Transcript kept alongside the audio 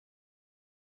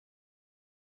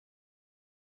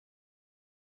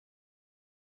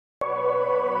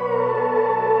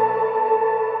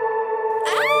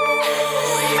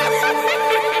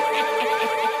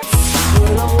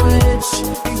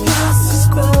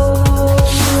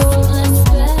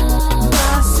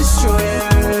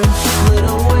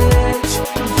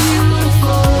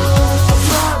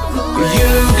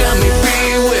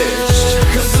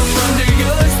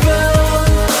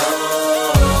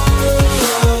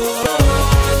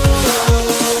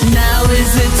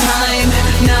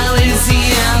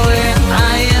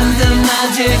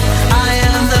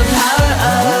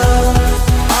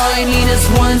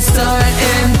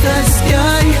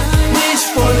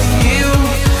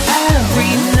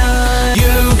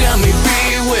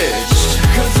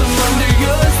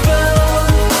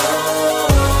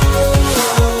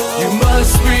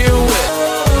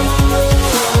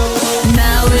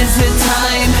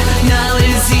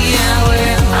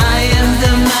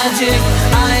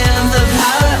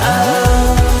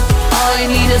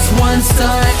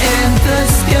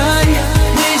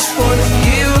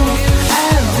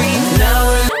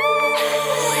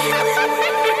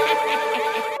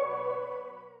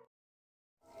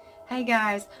Hey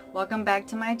guys, welcome back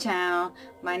to my channel.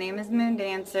 My name is Moon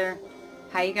Dancer.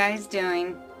 How you guys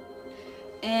doing?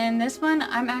 In this one,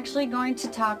 I'm actually going to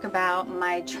talk about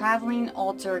my traveling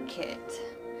altar kit.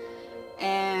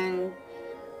 And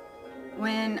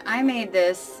when I made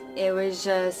this, it was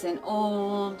just an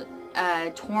old,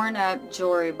 torn up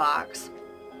jewelry box.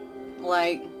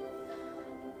 Like,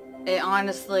 it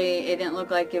honestly, it didn't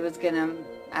look like it was gonna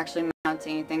actually mount to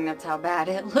anything. That's how bad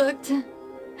it looked.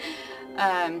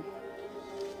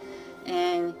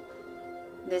 And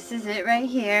this is it right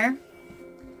here.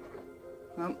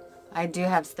 Oh, I do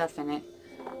have stuff in it.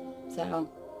 So,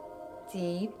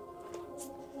 see,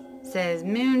 it says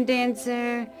Moon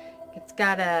Dancer. It's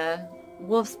got a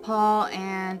wolf's paw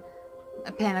and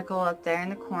a pentacle up there in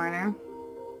the corner.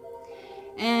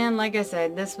 And like I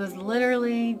said, this was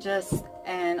literally just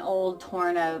an old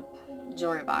torn up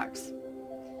jewelry box.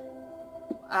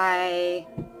 I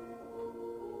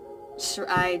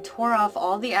tore off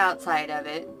all the outside of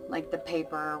it, like the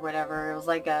paper or whatever. It was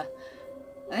like I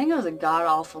think it was a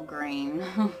god-awful green.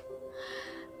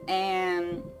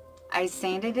 And I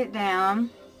sanded it down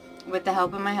with the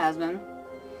help of my husband.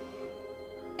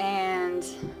 And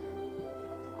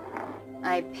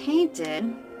I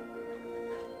painted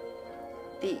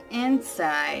the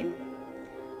inside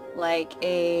like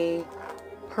a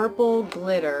purple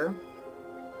glitter,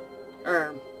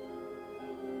 or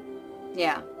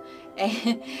yeah,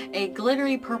 a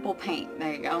glittery purple paint.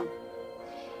 There you go.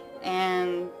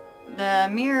 And the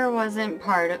mirror wasn't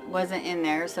in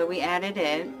there, so we added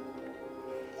it.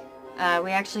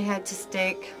 We actually had to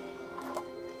stick,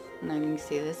 I don't know if you can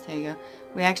see this, there you go.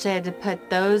 We actually had to put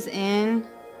those in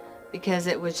because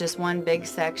it was just one big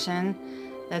section.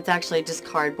 That's actually just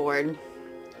cardboard,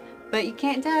 but you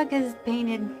can't tell because it's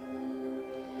painted.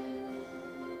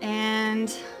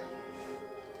 And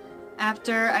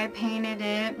after I painted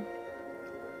it,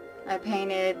 I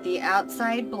painted the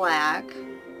outside black,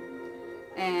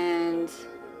 and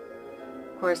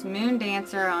of course Moon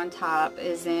Dancer on top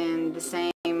is in the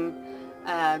same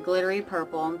glittery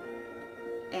purple,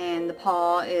 and the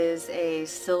paw is a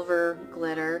silver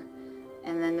glitter,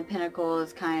 and then the pinnacle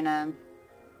is kind of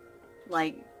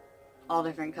like all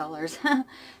different colors.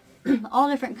 All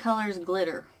different colors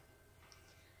glitter.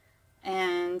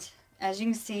 And as you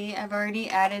can see, I've already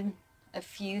added a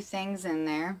few things in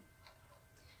there.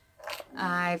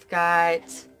 I've got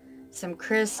some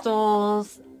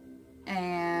crystals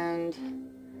and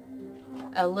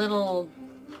a little,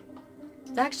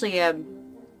 it's actually a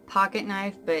pocket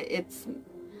knife, but it's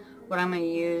what I'm going to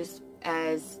use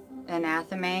as an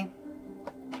athame.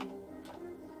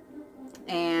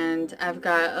 And I've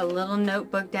got a little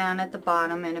notebook down at the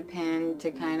bottom and a pen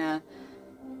to kind of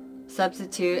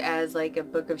substitute as like a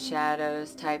book of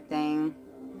shadows type thing.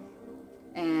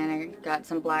 And I got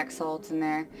some black salts in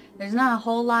there. There's not a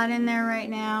whole lot in there right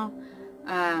now.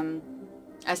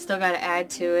 I still got to add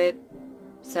to it.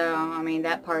 So, I mean,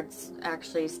 that part's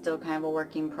actually still kind of a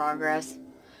work in progress.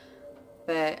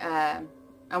 But I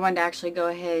wanted to actually go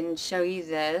ahead and show you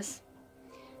this.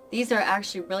 These are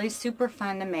actually really super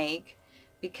fun to make,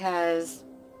 because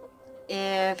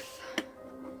if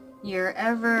you're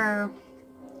ever,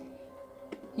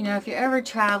 you know, if you're ever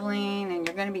traveling and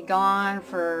you're going to be gone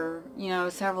for, you know,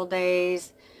 several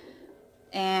days,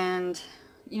 and,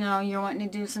 you know, you're wanting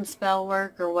to do some spell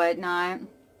work or whatnot,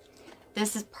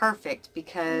 this is perfect,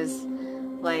 because,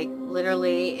 like,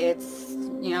 literally it's,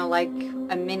 you know, like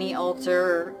a mini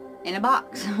altar in a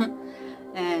box.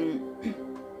 And,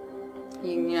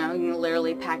 you know, you can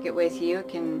literally pack it with you. It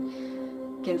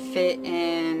can fit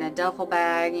in a duffel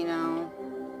bag, you know,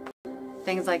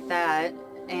 things like that.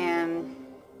 And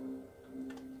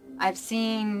I've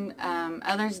seen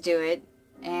others do it,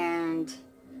 and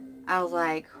I was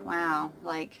like, wow,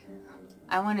 like,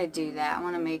 I want to do that. I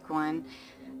want to make one.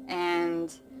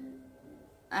 And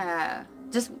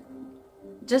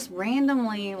just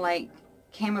randomly, like,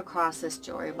 came across this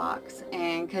jewelry box,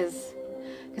 and because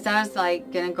I was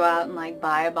like gonna go out and like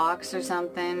buy a box or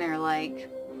something, or like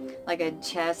a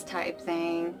chest type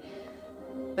thing,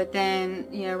 but then,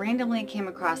 you know, randomly came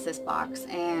across this box,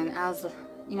 and I was,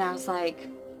 you know, I was like,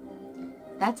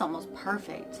 that's almost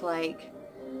perfect. Like,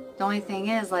 the only thing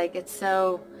is, like, it's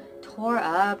so tore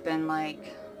up and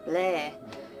like bleh.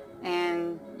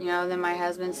 And, you know, then my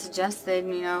husband suggested,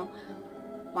 you know,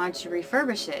 why don't you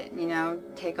refurbish it, you know,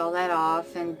 take all that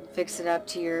off and fix it up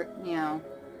to your, you know,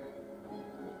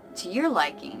 to your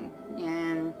liking.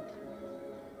 And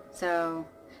so,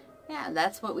 yeah,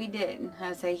 that's what we did. I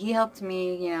would say he helped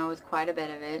me, you know, with quite a bit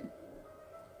of it.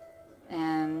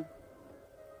 And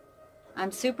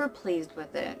I'm super pleased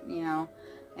with it, you know.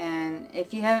 And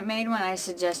if you haven't made one, I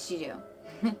suggest you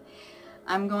do.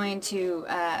 I'm going to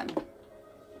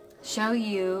show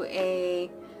you a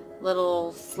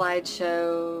little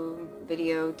slideshow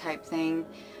video type thing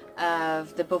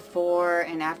of the before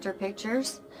and after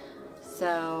pictures.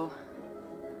 So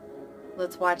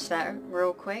let's watch that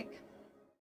real quick.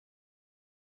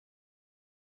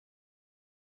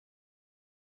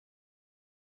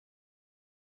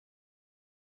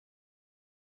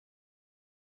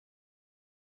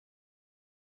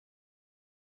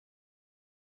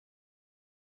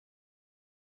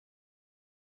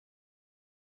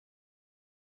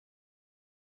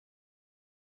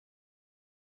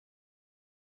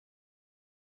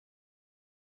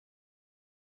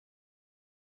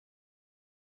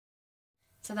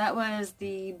 So that was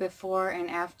the before and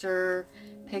after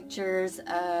pictures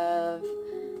of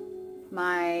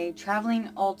my traveling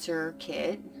altar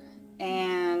kit,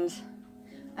 and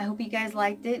I hope you guys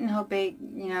liked it, and hope it,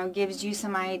 you know, gives you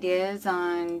some ideas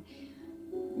on,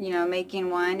 you know,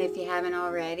 making one if you haven't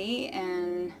already.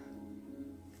 And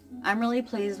I'm really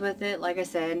pleased with it. Like I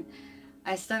said,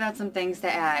 I still got some things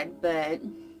to add, but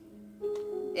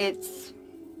it's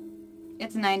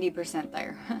 90%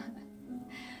 there.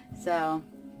 So,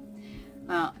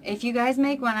 well, if you guys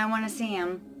make one, I want to see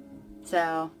them.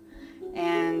 So,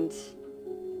 and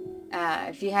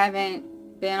if you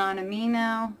haven't been on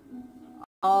Amino,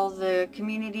 all the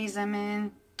communities I'm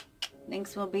in,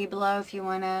 links will be below if you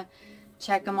want to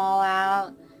check them all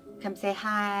out. Come say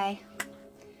hi.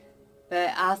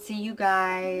 But I'll see you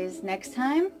guys next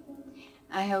time.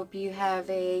 I hope you have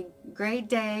a great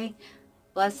day.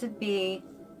 Blessed be.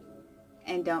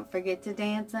 And don't forget to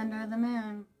dance under the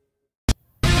moon.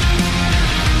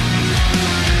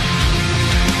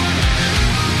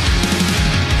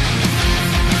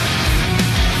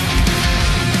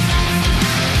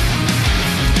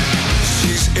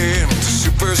 Into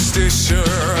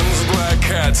superstitions, black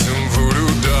cats and voodoo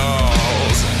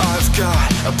dolls. I've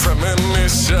got a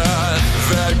premonition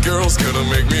that girl's gonna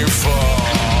make me fall.